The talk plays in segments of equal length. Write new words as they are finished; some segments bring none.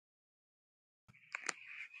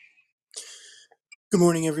Good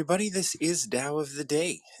morning, everybody. This is Tao of the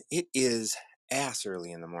Day. It is ass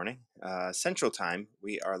early in the morning, Central Time.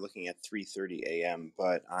 We are looking at 3:30 a.m.,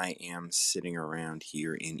 but I am sitting around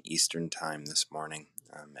here in Eastern Time this morning.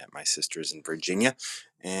 I'm at my sister's in Virginia,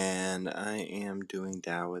 and I am doing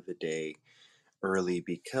Tao of the Day early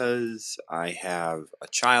because I have a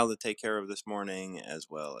child to take care of this morning, as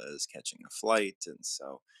well as catching a flight, and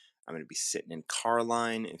so I'm going to be sitting in car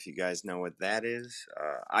line. If you guys know what that is,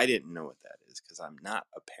 I didn't know what that is because I'm not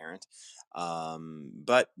a parent,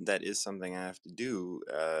 but that is something I have to do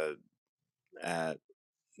at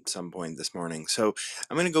some point this morning. So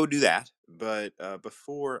I'm going to go do that. But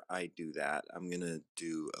before I do that, I'm going to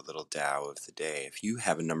do a little Tao of the day. If you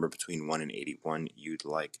have a number between 1 and 81 you'd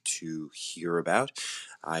like to hear about,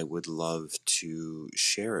 I would love to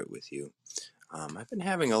share it with you. I've been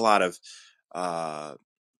having a lot of, uh,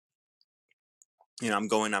 I'm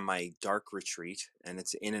going on my dark retreat and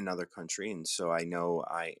it's in another country. And so I know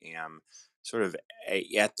I am sort of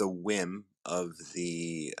at the whim of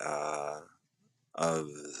the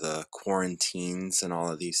quarantines and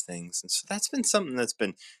all of these things. And so that's been something that's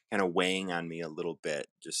been kind of weighing on me a little bit.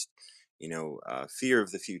 Just, fear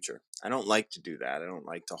of the future. I don't like to do that. I don't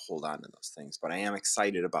like to hold on to those things, but I am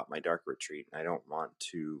excited about my dark retreat. And I don't want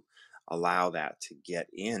to allow that to get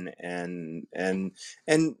in and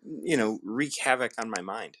wreak havoc on my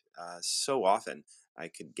mind. So often I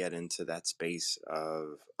could get into that space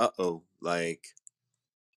of like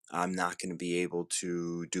I'm not going to be able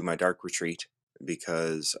to do my dark retreat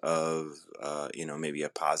because of maybe a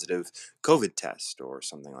positive COVID test or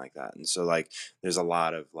something like that. And so like there's a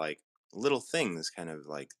lot of like little things kind of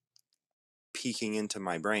like peeking into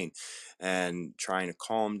my brain, and trying to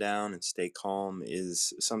calm down and stay calm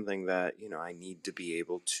is something that I need to be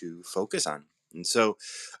able to focus on. And so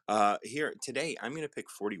here today I'm going to pick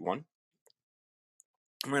 41.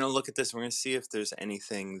 We're going to look at this. We're going to see if there's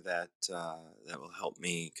anything that will help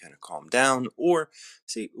me kind of calm down, or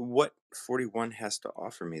see what 41 has to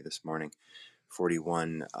offer me this morning.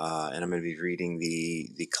 41, and I'm going to be reading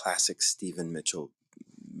the classic Stephen Mitchell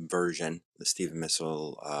version, the Stephen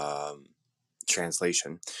Mitchell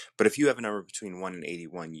translation. But if you have a number between 1 and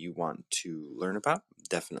 81 you want to learn about,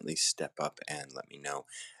 definitely step up and let me know.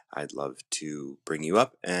 I'd love to bring you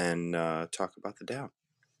up and talk about the Tao.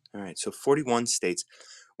 All right, so 41 states,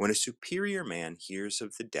 when a superior man hears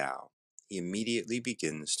of the Tao, he immediately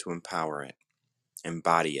begins to empower it,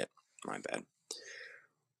 embody it. My bad.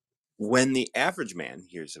 When the average man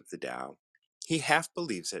hears of the Tao, he half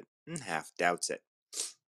believes it and half doubts it.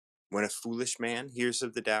 When a foolish man hears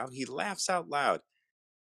of the Tao, he laughs out loud.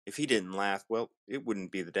 If he didn't laugh, well, it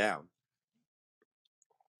wouldn't be the Tao.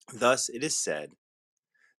 Thus it is said,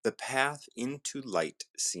 the path into light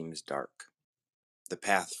seems dark. The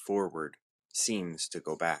path forward seems to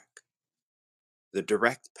go back. The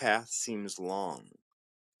direct path seems long.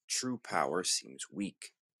 True power seems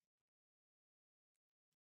weak.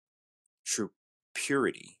 True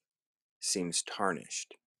purity seems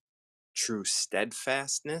tarnished. True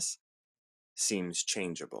steadfastness seems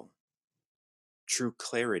changeable. True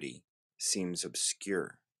clarity seems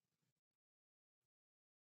obscure.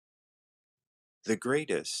 The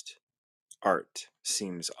greatest art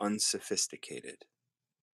seems unsophisticated.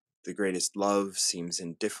 The greatest love seems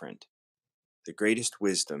indifferent. The greatest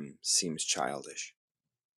wisdom seems childish.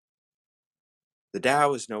 The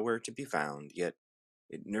Tao is nowhere to be found, yet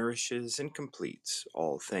it nourishes and completes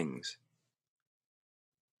all things.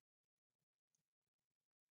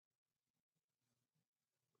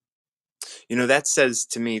 That says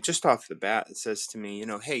to me, just off the bat, it says to me,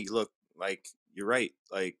 hey, look, like, you're right.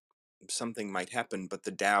 Like, something might happen, but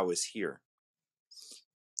the Tao is here.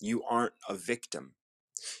 You aren't a victim.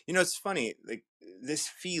 It's funny, like, this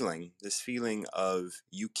feeling of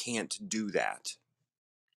you can't do that.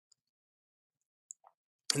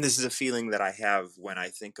 And this is a feeling that I have when I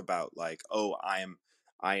think about, like, oh, I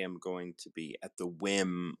am going to be at the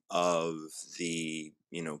whim of the,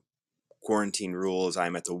 quarantine rules.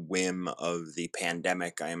 I'm at the whim of the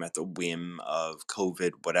pandemic. I am at the whim of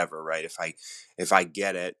COVID, whatever, right? If I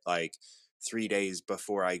get it like 3 days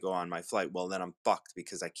before I go on my flight, well then I'm fucked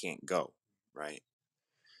because I can't go, right?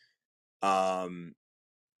 Um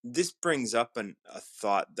this brings up a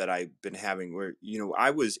thought that I've been having where,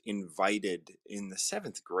 I was invited in the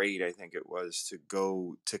seventh grade, I think it was, to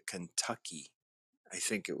go to Kentucky. I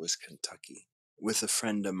think it was Kentucky, with a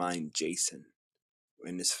friend of mine, Jason,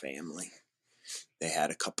 and his family. They had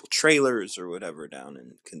a couple trailers or whatever down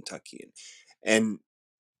in Kentucky, and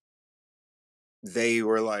they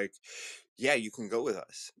were like, "Yeah, you can go with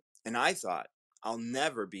us." And I thought, I'll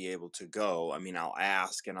never be able to go. I mean, I'll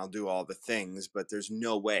ask and I'll do all the things, but there's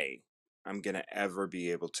no way. I'm going to ever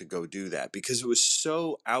be able to go do that because it was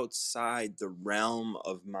so outside the realm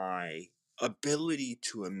of my ability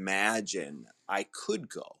to imagine I could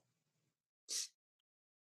go.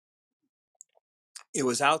 It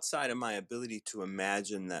was outside of my ability to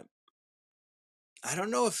imagine that. I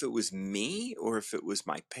don't know if it was me or if it was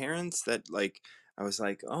my parents that, like, I was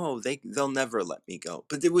like, "Oh, they'll never let me go."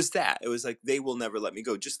 But it was that. It was like they will never let me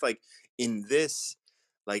go. Just like in this,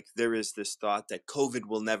 like there is this thought that COVID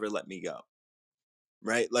will never let me go,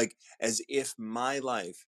 right? Like as if my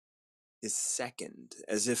life is second,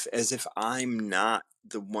 as if I'm not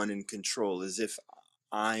the one in control, as if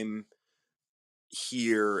I'm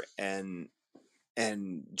here and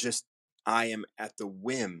just I am at the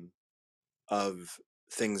whim of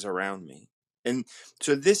things around me. And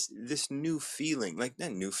so this new feeling, like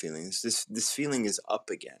not new feelings, this feeling is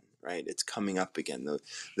up again, right? It's coming up again.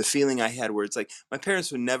 The feeling I had where it's like my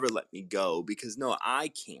parents would never let me go because no, I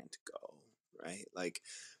can't go, right? Like,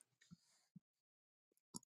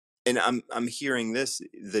 and I'm hearing this,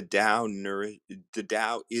 the Tao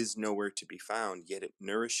is nowhere to be found, yet it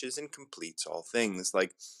nourishes and completes all things.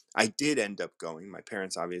 Like I did end up going. My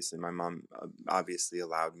parents obviously, my mom obviously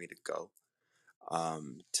allowed me to go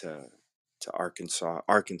to Arkansas.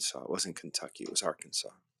 Arkansas, it wasn't Kentucky, it was Arkansas.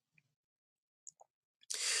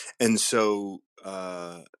 And so,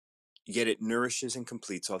 yet it nourishes and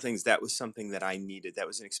completes all things. That was something that I needed. That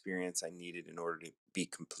was an experience I needed in order to be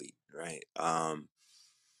complete, right?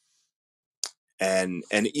 And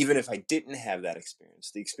even if I didn't have that experience,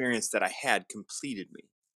 the experience that I had completed me,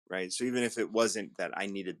 right? So even if it wasn't that I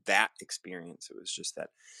needed that experience, it was just that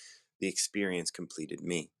the experience completed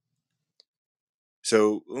me.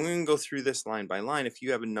 So we're going to go through this line by line. If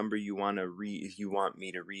you have a number you want to read, if you want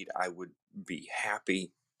me to read, I would be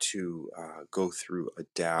happy to go through a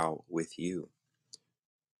Tao with you.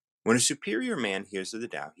 When a superior man hears of the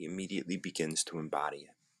Tao, he immediately begins to embody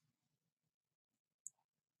it.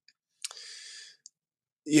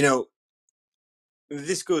 You know,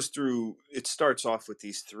 this goes through, it starts off with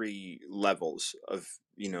these three levels of,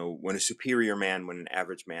 when a superior man, when an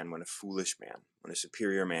average man, when a foolish man. When a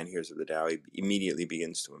superior man hears of the Tao, he immediately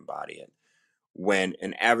begins to embody it. When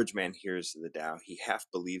an average man hears of the Tao, he half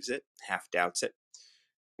believes it, half doubts it.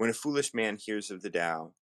 When a foolish man hears of the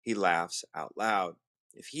Tao, he laughs out loud.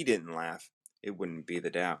 If he didn't laugh, it wouldn't be the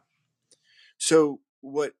Tao. So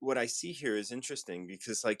what I see here is interesting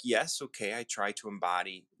because, like, yes, okay, I try to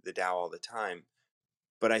embody the Tao all the time,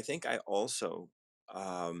 but I think I also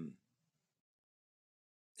um,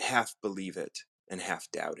 half believe it and half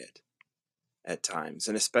doubt it at times,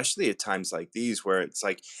 and especially at times like these where it's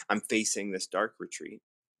like I'm facing this dark retreat,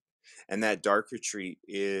 and that dark retreat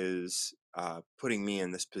is putting me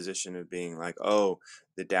in this position of being like, oh,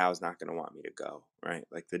 the Tao's not going to want me to go, right?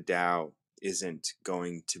 Like the Tao isn't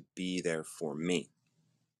going to be there for me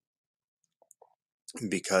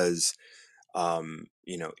because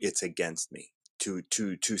it's against me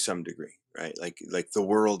to some degree, right? Like the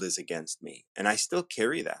world is against me, and I still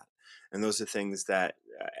carry that. And those are things that,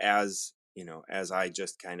 as I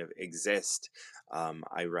just kind of exist,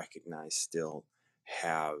 I recognize still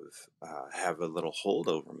have have a little hold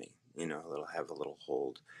over me, have a little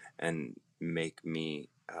hold and make me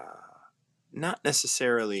not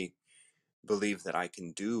necessarily believe that I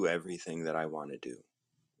can do everything that I want to do.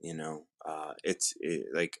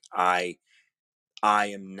 Like I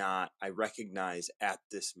am not, I recognize at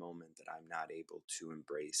this moment that I'm not able to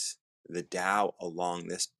embrace the Tao along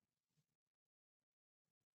this,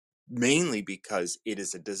 mainly because it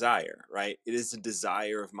is a desire, right? It is a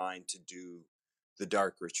desire of mine to do the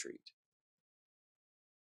dark retreat.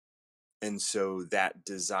 And so that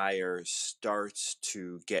desire starts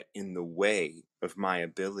to get in the way of my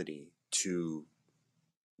ability to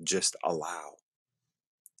just allow.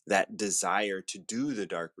 That desire to do the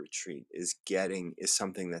dark retreat is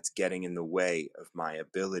something that's getting in the way of my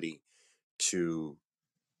ability to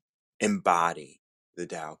embody the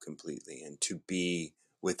Tao completely and to be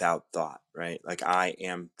without thought, right? Like I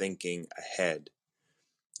am thinking ahead.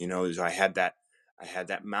 So I had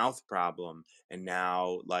that mouth problem, and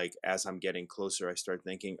now, like, as I'm getting closer, I start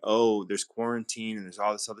thinking, oh, there's quarantine and there's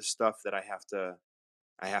all this other stuff that I have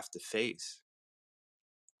to face.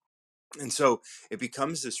 And so it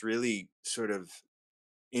becomes this really sort of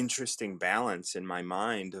interesting balance in my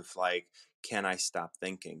mind of like, can I stop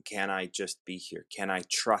thinking? Can I just be here? Can I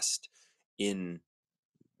trust in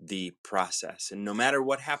the process? And no matter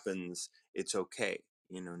what happens, it's okay.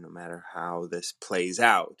 No matter how this plays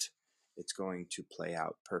out, it's going to play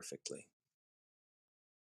out perfectly.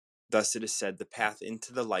 Thus it is said, the path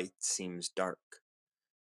into the light seems dark,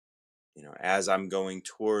 As I'm going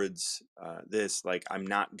towards this, like, I'm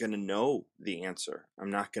not going to know the answer.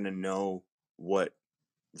 I'm not going to know what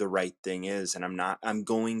the right thing is. And I'm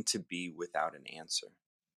going to be without an answer.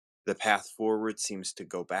 The path forward seems to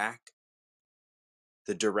go back.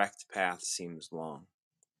 The direct path seems long.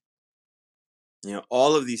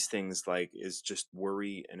 All of these things, like, is just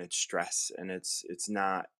worry and it's stress, and it's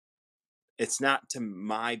not to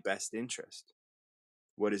my best interest.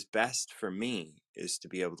 What is best for me is to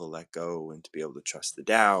be able to let go and to be able to trust the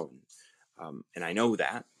Tao. And I know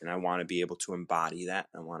that, and I want to be able to embody that.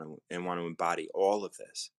 I want to embody all of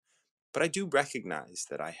this. But I do recognize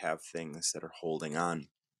that I have things that are holding on,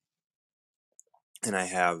 and I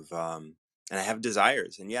have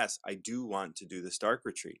desires. And yes, I do want to do this dark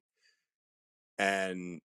retreat,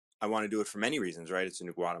 and I want to do it for many reasons. Right? It's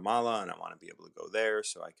in Guatemala, and I want to be able to go there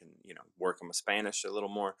so I can, work on my Spanish a little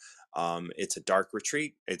more. It's a dark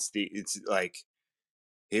retreat. It's like,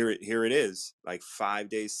 here it is, like 5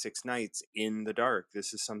 days, 6 nights in the dark.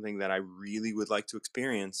 This is something that I really would like to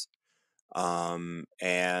experience. Um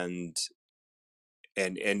and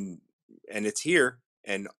and and and it's here,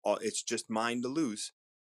 and it's just mine to lose,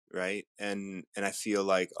 right? And I feel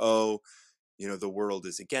like, oh, the world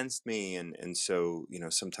is against me, and so,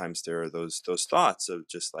 sometimes there are those thoughts of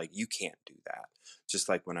just like, you can't do that. Just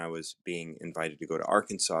like when I was being invited to go to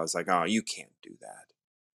Arkansas, I was like, oh, you can't do that.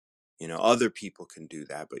 Other people can do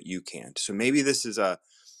that, but you can't. So maybe this is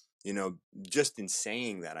you know just in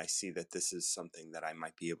saying that, I see that this is something that I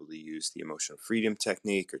might be able to use the emotional freedom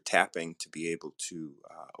technique or tapping to be able to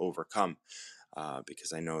overcome,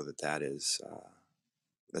 because I know that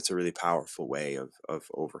that's a really powerful way of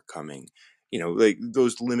overcoming, like,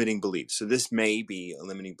 those limiting beliefs. So this may be a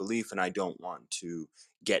limiting belief, and I don't want to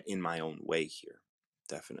get in my own way here.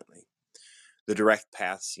 Definitely. The direct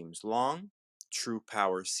path seems long, true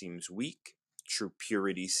power seems weak, true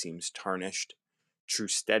purity seems tarnished, true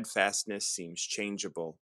steadfastness seems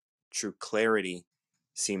changeable, true clarity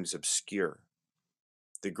seems obscure.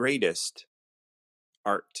 The greatest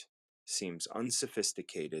art seems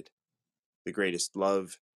unsophisticated, the greatest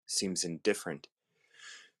love seems indifferent,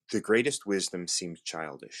 the greatest wisdom seems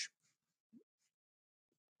childish.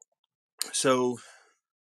 So,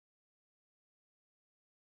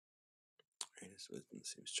 greatest wisdom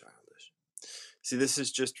seems childish. See, this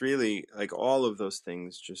is just really like all of those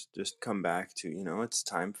things just come back to, it's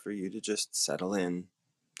time for you to just settle in,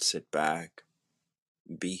 sit back,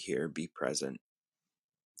 be here, be present.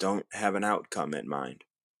 Don't have an outcome in mind.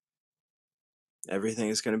 Everything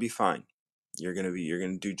is going to be fine. You're going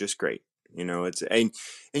to do just great.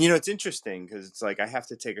 It's interesting because it's like I have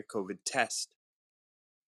to take a COVID test,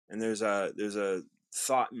 and there's a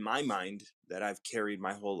thought in my mind that I've carried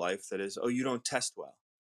my whole life that is, oh, you don't test well.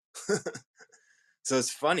 So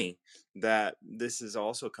it's funny that this is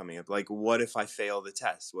also coming up. Like, what if I fail the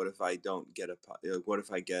test? What if I don't get what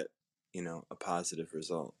if I get, a positive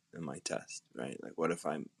result in my test, right? Like, what if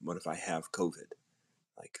I have COVID,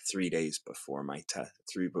 like 3 days before my test,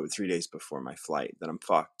 3 days before my flight, then I'm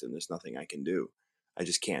fucked and there's nothing I can do. I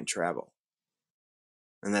just can't travel.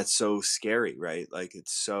 And that's so scary, right? Like,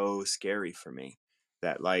 it's so scary for me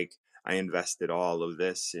that, like, I invested all of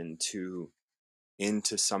this into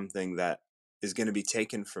something that is going to be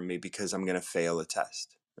taken from me because I'm going to fail a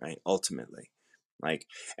test, right? Ultimately. Like,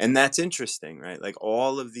 and that's interesting, right? Like,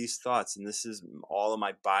 all of these thoughts, and this is all of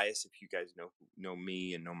my bias. If you guys know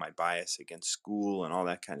me and know my bias against school and all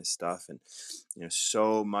that kind of stuff, and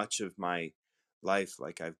so much of my life,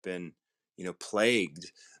 like, I've been,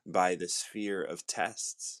 plagued by this fear of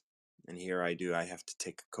tests. And here I have to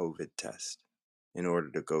take a COVID test in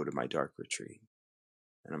order to go to my dark retreat,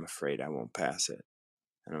 and I'm afraid I won't pass it,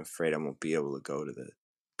 and I'm afraid I won't be able to go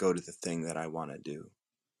to the thing that I want to do.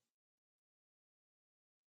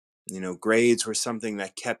 Grades were something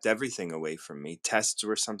that kept everything away from me. Tests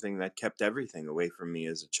were something that kept everything away from me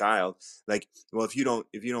as a child. Like, well, if you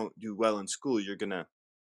don't do well in school, you're not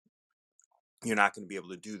going to be able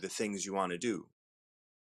to do the things you want to do.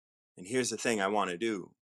 And here's the thing I want to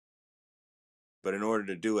do, but in order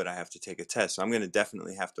to do it, I have to take a test. So I'm going to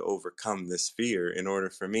definitely have to overcome this fear in order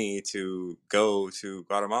for me to go to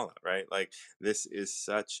Guatemala, right? Like, this is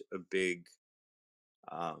such a big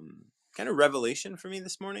um, kind of revelation for me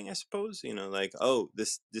this morning, I suppose. Like, oh,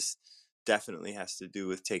 this definitely has to do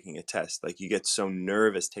with taking a test. Like, you get so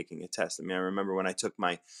nervous taking a test. I mean, I remember when I took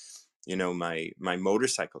my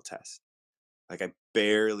motorcycle test. Like, I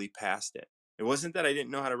barely passed it. It wasn't that I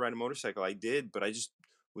didn't know how to ride a motorcycle. I did, but I just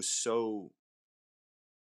was so,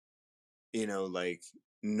 like,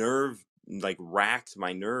 nerve like racked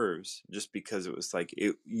my nerves, just because it was like,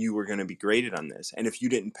 you were going to be graded on this, and if you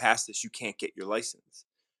didn't pass this, you can't get your license.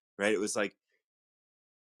 right? It was like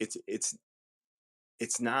it's it's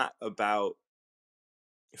it's not about,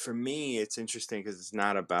 for me it's interesting because it's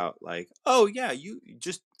not about like, oh yeah, you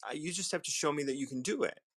just have to show me that you can do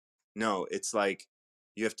it. No, it's like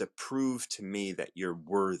you have to prove to me that you're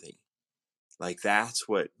worthy. Like that's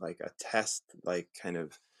what like a test like kind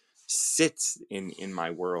of sits in my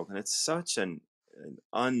world, and it's such an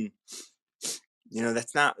un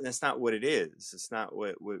that's not what it is. It's not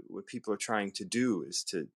what people are trying to do, is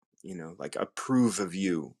to, like approve of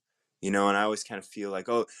you. And I always kind of feel like,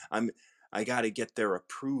 oh, I got to get their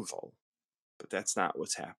approval, but that's not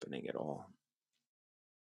what's happening at all.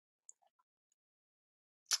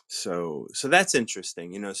 So that's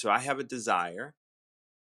interesting. So I have a desire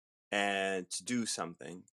and to do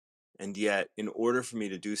something, and yet in order for me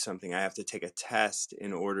to do something I have to take a test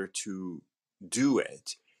in order to do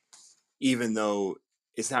it, even though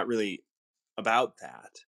it's not really about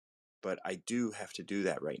that, but I do have to do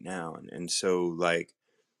that right now. And so like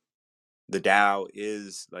the Tao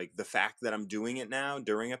is like the fact that I'm doing it now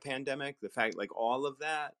during a pandemic, the fact like all of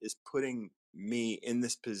that is putting me in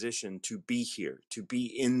this position to be here, to be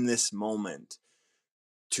in this moment,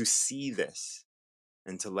 to see this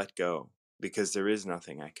and to let go, because there is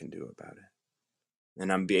nothing I can do about it.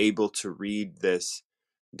 And I'm be able to read this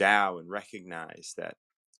Tao and recognize that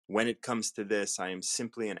when it comes to this, I am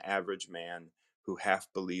simply an average man who half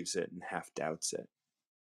believes it and half doubts it.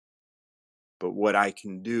 But what I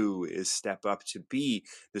can do is step up to be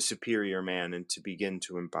the superior man and to begin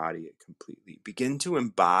to embody it completely. Begin to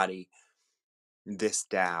embody this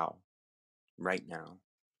Tao right now.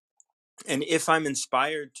 And if I'm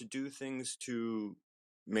inspired to do things to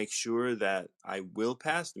make sure that I will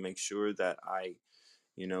pass, to make sure that I,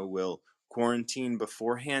 will quarantine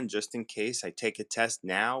beforehand just in case, I take a test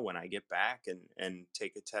now when I get back, and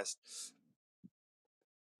take a test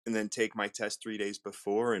and then take my test 3 days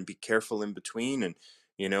before and be careful in between, and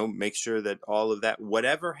make sure that all of that,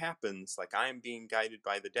 whatever happens, like I am being guided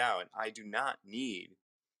by the Tao, and I do not need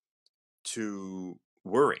to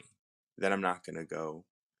worry that I'm not going to go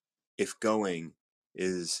if going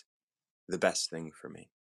is the best thing for me.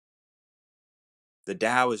 The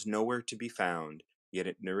Tao is nowhere to be found, yet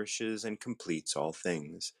it nourishes and completes all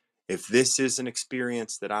things. If this is an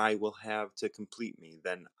experience that I will have to complete me,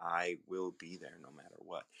 then I will be there no matter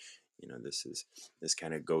what. This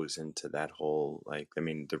kind of goes into that whole, like, I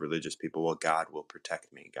mean, the religious people, well, God will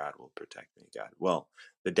protect me, God will protect me, God. Well,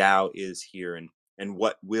 the Tao is here, and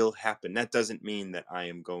what will happen, that doesn't mean that I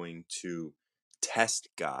am going to test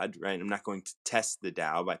God, right? I'm not going to test the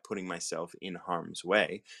Tao by putting myself in harm's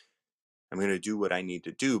way. I'm going to do what I need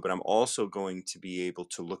to do, but I'm also going to be able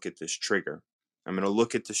to look at this trigger. I'm going to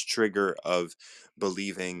look at this trigger of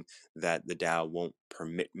believing that the Tao won't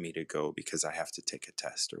permit me to go because I have to take a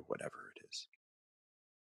test or whatever it is.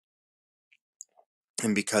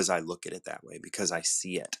 And because I look at it that way, because I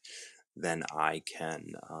see it, then I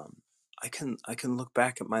can look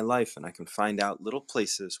back at my life and I can find out little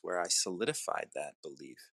places where I solidified that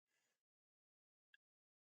belief.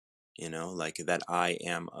 Like that I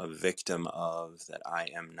am a victim of, that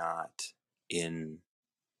in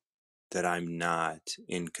I'm not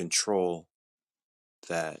in control,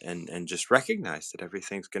 that and just recognize that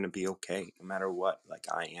everything's going to be okay no matter what. Like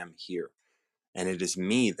I am here, and it is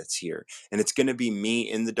me that's here, and it's going to be me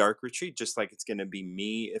in the dark retreat just like it's going to be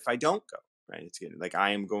me if I don't go, right? It's going to, like, I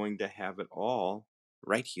am going to have it all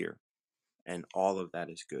right here, and all of that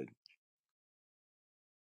is good.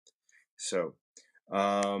 So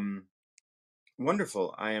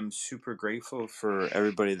wonderful. I am super grateful for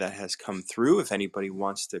everybody that has come through. If anybody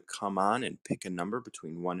wants to come on and pick a number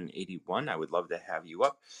between 1 and 81, I would love to have you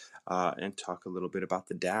up and talk a little bit about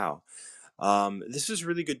the Tao. This was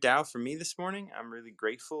really good Tao for me this morning. I'm really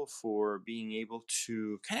grateful for being able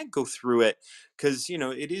to kind of go through it, because,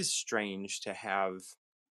 it is strange to have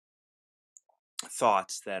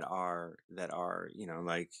thoughts that are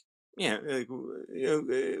like, like,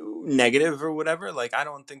 negative or whatever. Like, I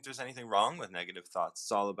don't think there's anything wrong with negative thoughts.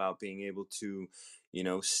 It's all about being able to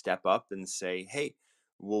step up and say, hey,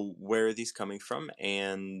 well, where are these coming from,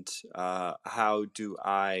 and how do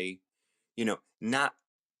I not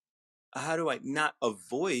not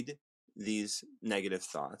avoid these negative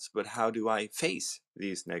thoughts, but how do I face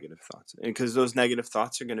these negative thoughts? And because those negative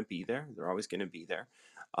thoughts are going to be there, they're always going to be there.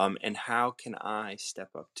 And how can I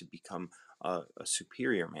step up to become a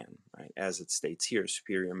superior man, right? As it states here,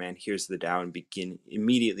 superior man hears the Tao and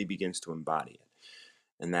immediately begins to embody it.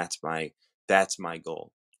 And that's my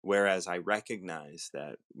goal. Whereas I recognize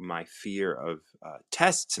that my fear of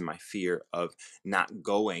tests and my fear of not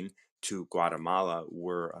going to Guatemala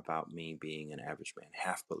were about me being an average man,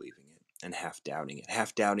 half believing it. and half doubting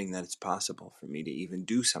that it's possible for me to even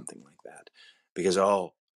do something like that. Because,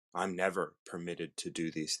 oh, I'm never permitted to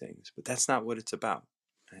do these things. But that's not what it's about.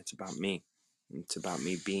 It's about me. It's about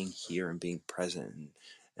me being here and being present,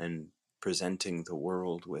 and presenting the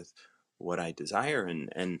world with what I desire.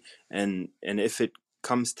 And if it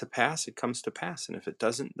comes to pass, it comes to pass. And if it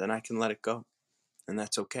doesn't, then I can let it go. And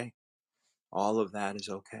that's okay. All of that is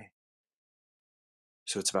okay.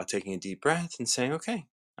 So it's about taking a deep breath and saying, okay,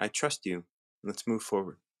 I trust you. Let's move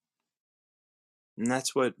forward. And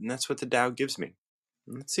that's what the Tao gives me.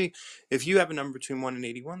 Let's see if you have a number between 1 and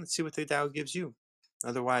 81. Let's see what the Tao gives you.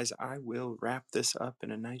 Otherwise, I will wrap this up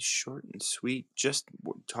in a nice, short and sweet. Just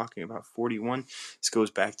talking about 41. This goes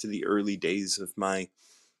back to the early days of my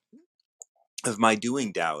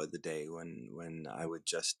doing Tao of the day, when I would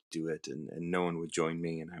just do it, and no one would join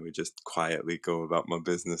me, and I would just quietly go about my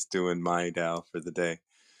business doing my Tao for the day.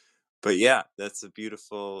 But yeah, that's a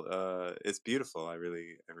beautiful, it's beautiful. I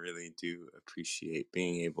really do appreciate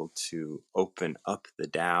being able to open up the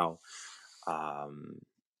Tao, um,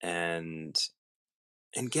 and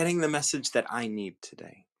getting the message that I need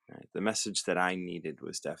today. Right? The message that I needed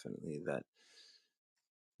was definitely that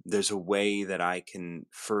there's a way that I can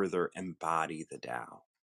further embody the Tao,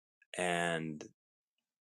 and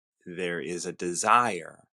there is a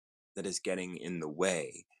desire that is getting in the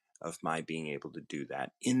way of my being able to do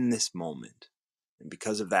that in this moment. And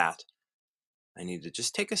because of that, I need to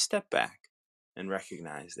just take a step back and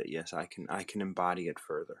recognize that yes, I can embody it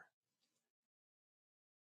further.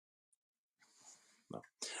 Well,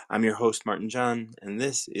 I'm your host, Martin John, and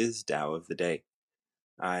this is Tao of the Day.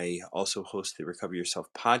 I also host the Recover Yourself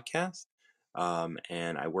podcast,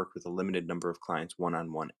 and I work with a limited number of clients one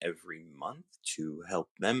on one every month to help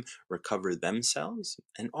them recover themselves.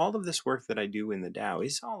 And all of this work that I do in the Tao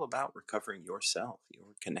is all about recovering yourself,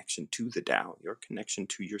 your connection to the Tao, your connection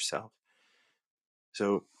to yourself.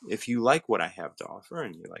 So if you like what I have to offer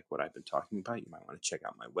and you like what I've been talking about, you might want to check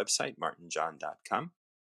out my website, martinjohn.com.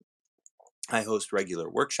 I host regular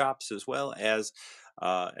workshops as well as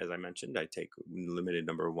I mentioned, I take a limited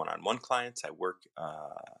number of one-on-one clients. I work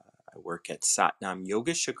at Satnam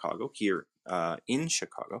Yoga Chicago here in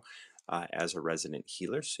Chicago as a resident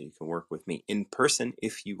healer, so you can work with me in person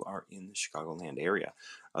if you are in the Chicagoland area.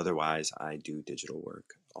 Otherwise, I do digital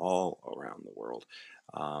work all around the world.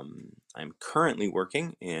 I'm currently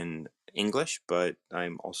working in English, but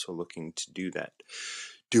I'm also looking to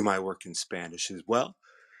do my work in Spanish as well.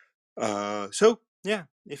 So yeah,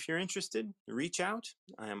 if you're interested, reach out.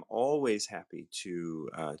 I am always happy to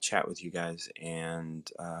chat with you guys and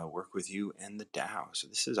work with you and the Tao. So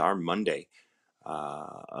this is our Monday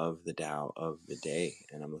of the Tao of the day,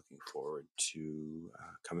 and I'm looking forward to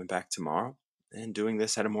coming back tomorrow and doing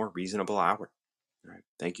this at a more reasonable hour. All right,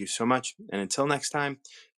 thank you so much, and until next time,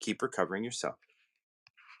 keep recovering yourself.